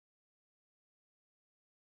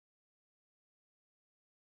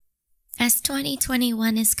As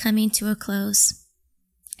 2021 is coming to a close,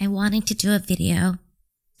 I wanted to do a video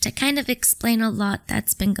to kind of explain a lot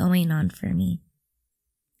that's been going on for me.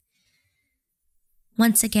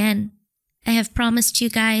 Once again, I have promised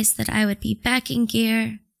you guys that I would be back in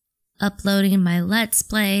gear, uploading my Let's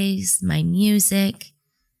Plays, my music.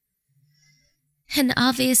 And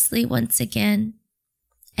obviously, once again,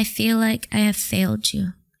 I feel like I have failed you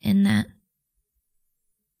in that.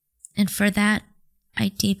 And for that, I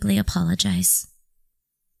deeply apologize.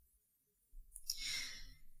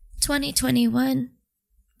 2021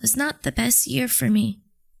 was not the best year for me,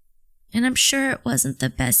 and I'm sure it wasn't the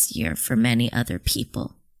best year for many other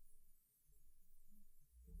people.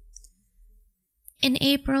 In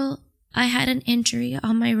April, I had an injury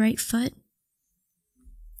on my right foot,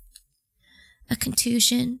 a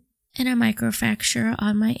contusion, and a microfracture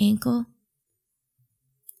on my ankle.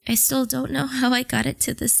 I still don't know how I got it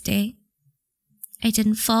to this day. I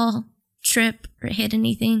didn't fall, trip, or hit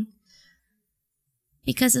anything.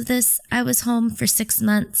 Because of this, I was home for 6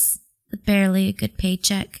 months with barely a good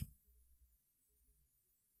paycheck.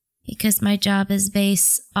 Because my job is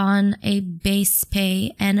based on a base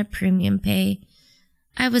pay and a premium pay,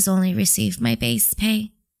 I was only received my base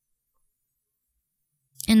pay.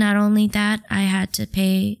 And not only that, I had to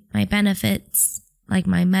pay my benefits, like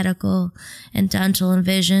my medical and dental and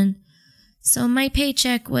vision. So my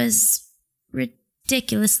paycheck was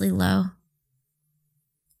ridiculously low.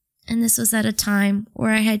 And this was at a time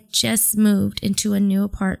where I had just moved into a new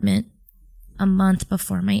apartment a month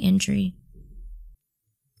before my injury.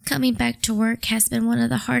 Coming back to work has been one of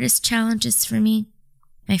the hardest challenges for me.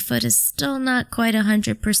 My foot is still not quite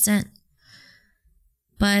 100%.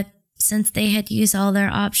 But since they had used all their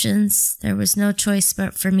options, there was no choice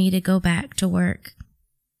but for me to go back to work.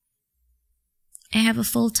 I have a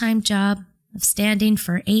full-time job of standing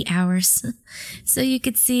for 8 hours, so you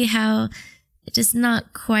could see how it is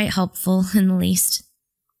not quite helpful in the least.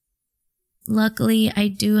 Luckily, I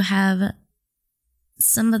do have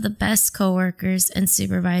some of the best coworkers and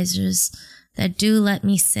supervisors that do let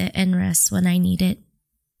me sit and rest when I need it.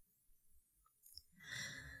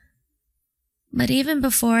 But even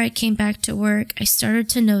before I came back to work, I started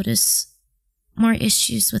to notice more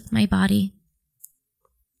issues with my body.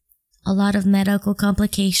 A lot of medical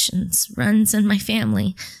complications runs in my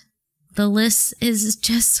family. The list is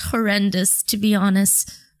just horrendous, to be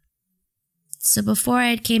honest. So before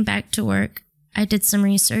I came back to work, I did some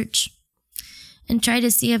research and tried to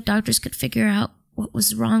see if doctors could figure out what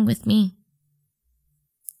was wrong with me.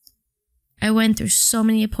 I went through so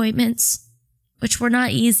many appointments, which were not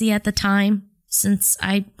easy at the time, since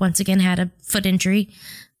I once again had a foot injury.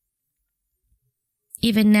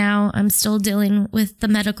 Even now, I'm still dealing with the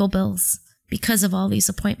medical bills because of all these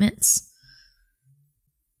appointments.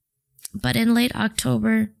 But in late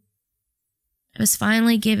October, I was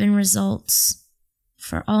finally given results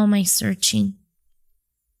for all my searching.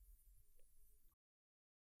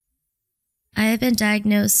 I have been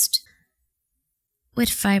diagnosed with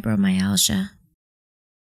fibromyalgia.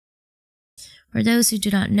 For those who do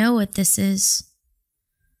not know what this is,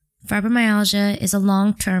 fibromyalgia is a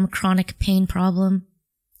long-term chronic pain problem.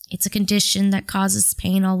 It's a condition that causes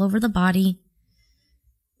pain all over the body.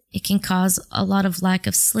 It can cause a lot of lack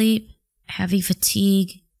of sleep, heavy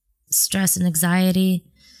fatigue, stress and anxiety,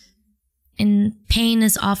 and pain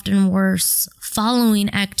is often worse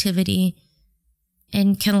following activity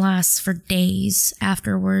and can last for days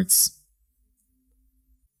afterwards.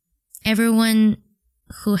 Everyone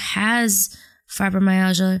who has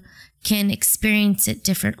fibromyalgia can experience it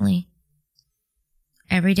differently.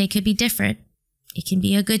 Every day could be different. It can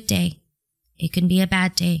be a good day. It can be a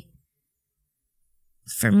bad day.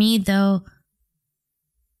 For me, though,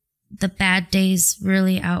 the bad days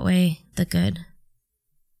really outweigh the good.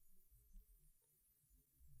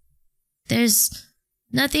 There's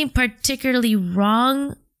nothing particularly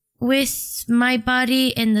wrong with my body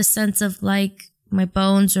in the sense of like my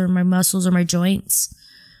bones or my muscles or my joints.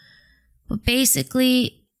 But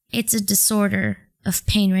basically, it's a disorder of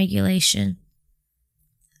pain regulation.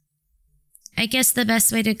 I guess the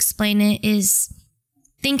best way to explain it is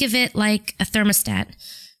think of it like a thermostat.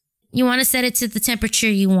 You want to set it to the temperature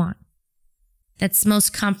you want. That's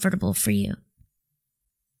most comfortable for you.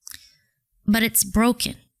 But it's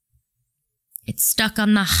broken. It's stuck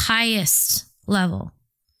on the highest level,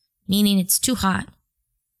 meaning it's too hot.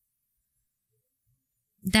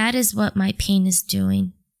 That is what my pain is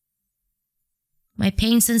doing. My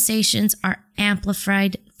pain sensations are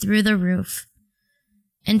amplified through the roof.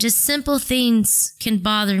 And just simple things can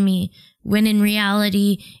bother me when in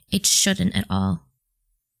reality, it shouldn't at all.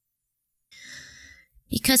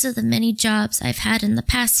 Because of the many jobs I've had in the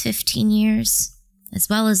past 15 years, as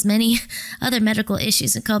well as many other medical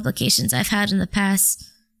issues and complications I've had in the past,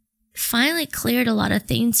 finally cleared a lot of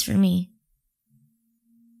things for me.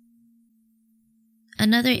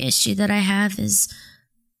 Another issue that I have is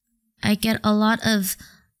I get a lot of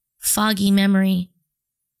foggy memory,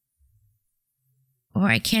 or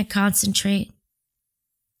I can't concentrate.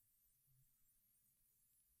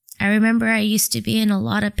 I remember I used to be in a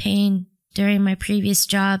lot of pain during my previous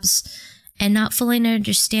jobs and not fully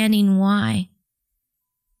understanding why.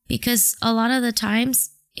 Because a lot of the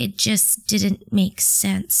times, it just didn't make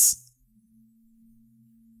sense.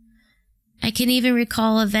 I can even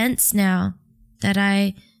recall events now that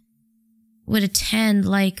I would attend,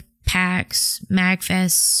 like PAX,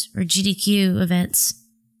 MagFest, or GDQ events.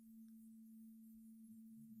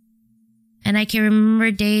 And I can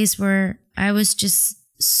remember days where I was just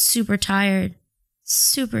super tired,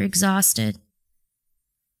 super exhausted.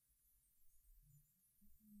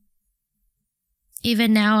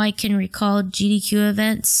 Even now I can recall GDQ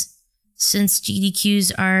events, since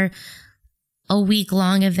GDQs are a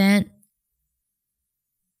week-long event,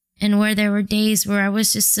 and where there were days where I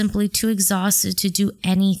was just simply too exhausted to do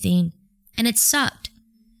anything. And it sucked,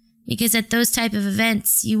 because at those type of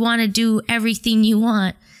events, you want to do everything you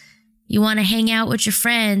want. You want to hang out with your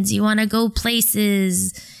friends. You want to go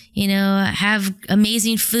places, have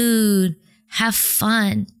amazing food, have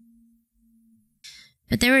fun.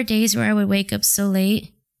 But there were days where I would wake up so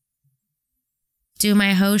late, do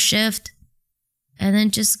my host shift, and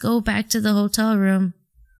then just go back to the hotel room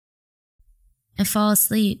and fall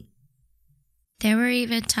asleep. There were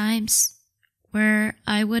even times where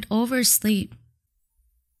I would oversleep.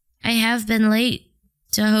 I have been late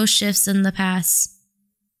to host shifts in the past,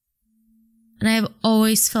 and I've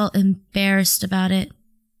always felt embarrassed about it.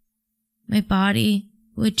 My body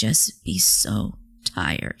would just be so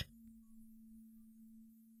tired.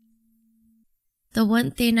 The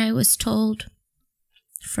one thing I was told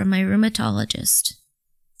from my rheumatologist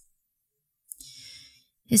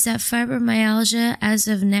is that fibromyalgia, as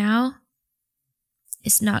of now,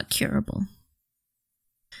 is not curable.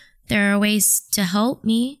 There are ways to help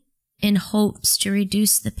me in hopes to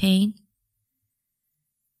reduce the pain.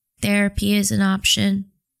 Therapy is an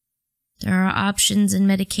option. There are options in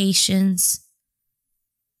medications.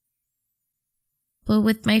 But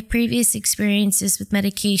with my previous experiences with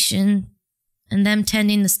medication and them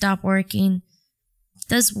tending to stop working, it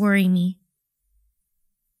does worry me.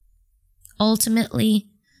 Ultimately,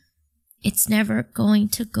 it's never going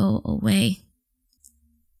to go away.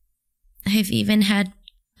 I've even had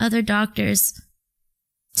other doctors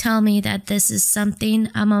tell me that this is something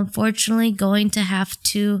I'm unfortunately going to have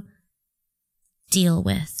to deal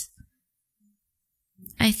with.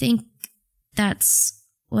 I think that's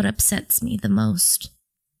what upsets me the most.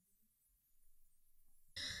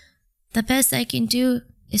 The best I can do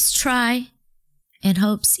is try in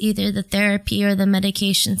hopes either the therapy or the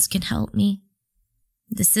medications can help me.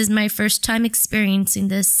 This is my first time experiencing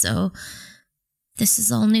this, so this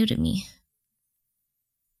is all new to me.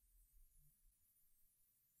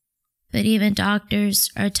 But even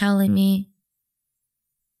doctors are telling me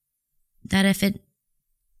that if it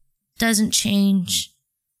doesn't change,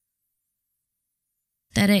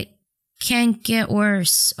 that it can get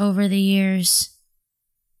worse over the years.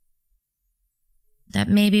 That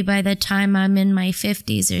maybe by the time I'm in my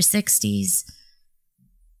 50s or 60s,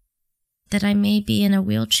 that I may be in a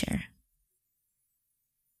wheelchair.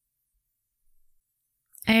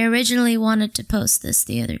 I originally wanted to post this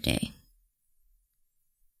the other day,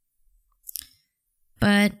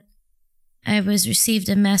 but I received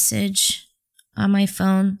a message on my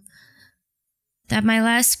phone that my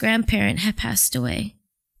last grandparent had passed away.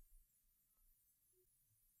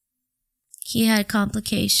 He had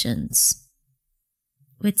complications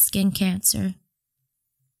with skin cancer.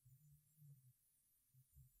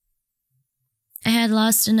 I had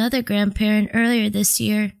lost another grandparent earlier this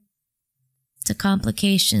year to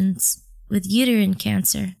complications with uterine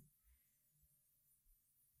cancer.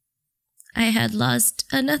 I had lost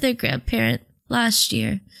another grandparent last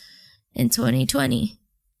year in 2020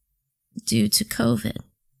 due to COVID.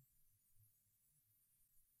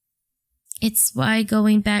 It's why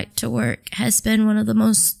going back to work has been one of the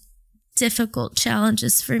most difficult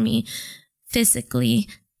challenges for me, physically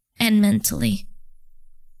and mentally.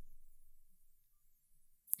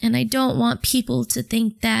 And I don't want people to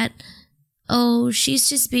think that, oh, she's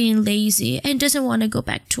just being lazy and doesn't want to go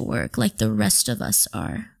back to work like the rest of us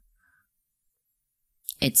are.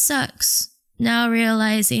 It sucks now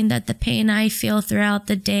realizing that the pain I feel throughout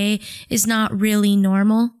the day is not really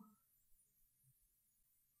normal.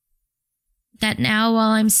 That now,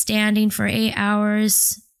 while I'm standing for 8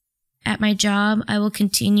 hours at my job, I will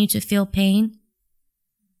continue to feel pain.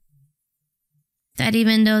 That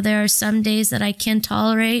even though there are some days that I can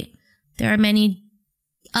tolerate, there are many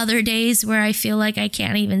other days where I feel like I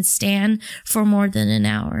can't even stand for more than an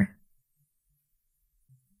hour.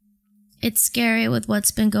 It's scary with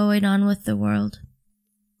what's been going on with the world,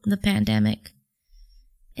 the pandemic.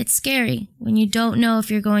 It's scary when you don't know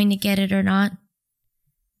if you're going to get it or not.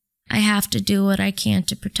 I have to do what I can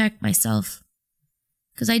to protect myself,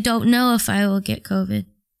 because I don't know if I will get COVID.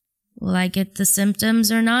 Will I get the symptoms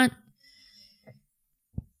or not?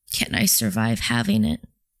 Can I survive having it?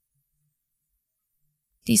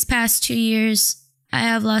 These past 2 years, I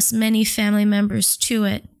have lost many family members to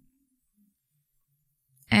it.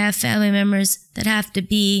 I have family members that have to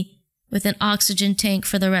be with an oxygen tank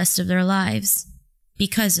for the rest of their lives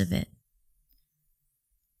because of it.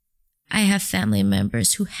 I have family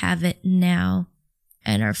members who have it now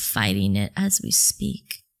and are fighting it as we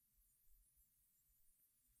speak.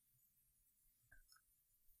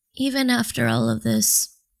 Even after all of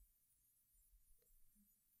this,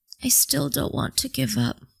 I still don't want to give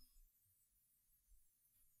up.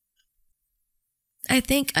 I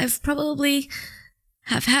think I've probably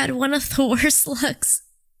have had one of the worst lucks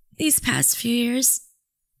these past few years.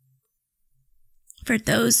 For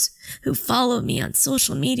those who follow me on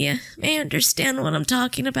social media may understand what I'm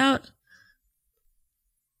talking about.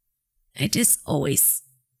 I just always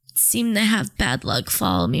seem to have bad luck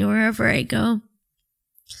follow me wherever I go.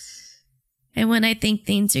 And when I think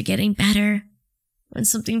things are getting better, when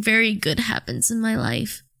something very good happens in my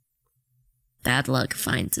life, bad luck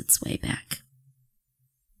finds its way back.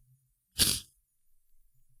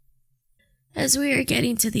 As we are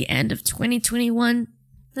getting to the end of 2021,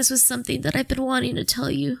 this was something that I've been wanting to tell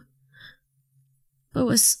you, but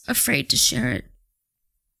was afraid to share it.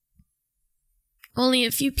 Only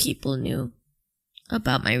a few people knew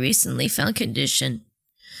about my recently found condition,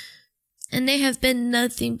 and they have been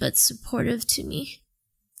nothing but supportive to me.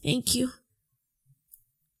 Thank you.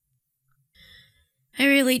 I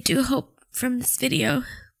really do hope from this video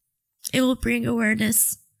it will bring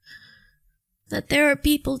awareness that there are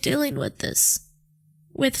people dealing with this,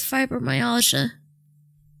 with fibromyalgia,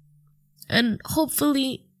 and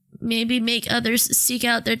hopefully maybe make others seek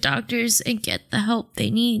out their doctors and get the help they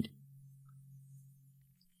need.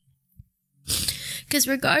 Because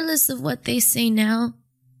regardless of what they say now,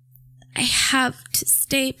 I have to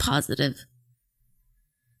stay positive.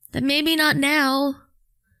 That maybe not now,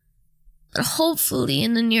 but hopefully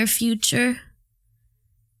in the near future,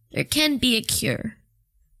 there can be a cure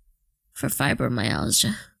for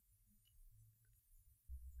fibromyalgia.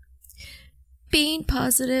 Being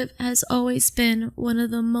positive has always been one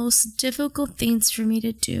of the most difficult things for me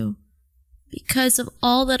to do because of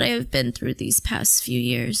all that I have been through these past few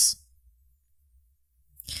years.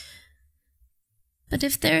 But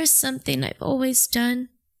if there is something I've always done,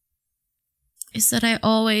 is that I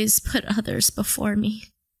always put others before me.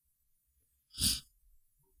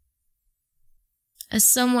 As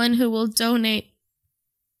someone who will donate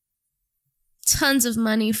tons of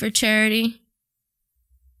money for charity,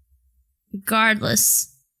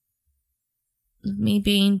 regardless of me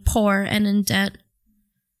being poor and in debt,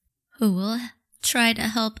 who will try to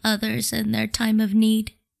help others in their time of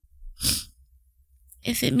need.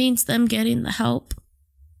 If it means them getting the help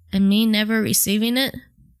and me never receiving it,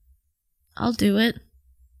 I'll do it.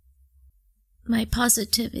 My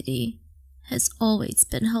positivity has always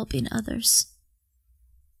been helping others,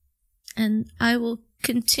 and I will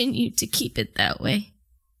continue to keep it that way.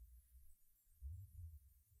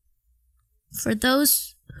 For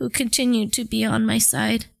those who continue to be on my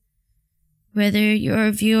side, whether you're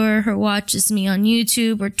a viewer who watches me on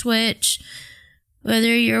YouTube or Twitch,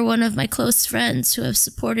 whether you're one of my close friends who have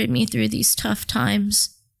supported me through these tough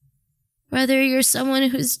times, whether you're someone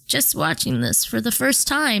who's just watching this for the first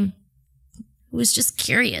time, who is just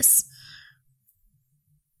curious,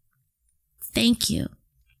 thank you.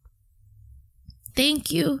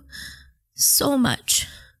 Thank you so much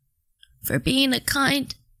for being a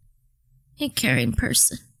kind and caring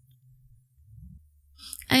person.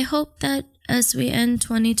 I hope that as we end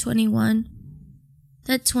 2021,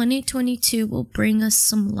 that 2022 will bring us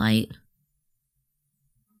some light,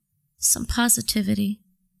 some positivity.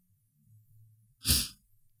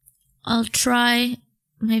 I'll try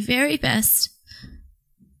my very best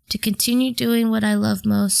to continue doing what I love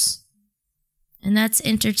most, and that's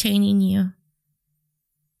entertaining you.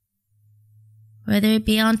 Whether it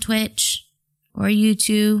be on Twitch or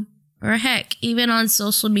YouTube or heck, even on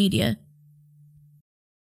social media.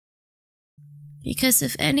 Because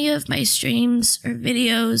if any of my streams or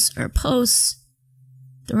videos or posts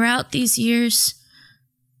throughout these years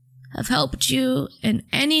have helped you in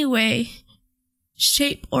any way,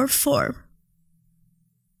 shape, or form,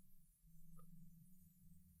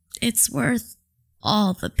 it's worth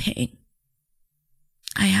all the pain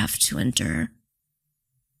I have to endure.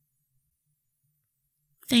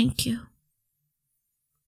 Thank you.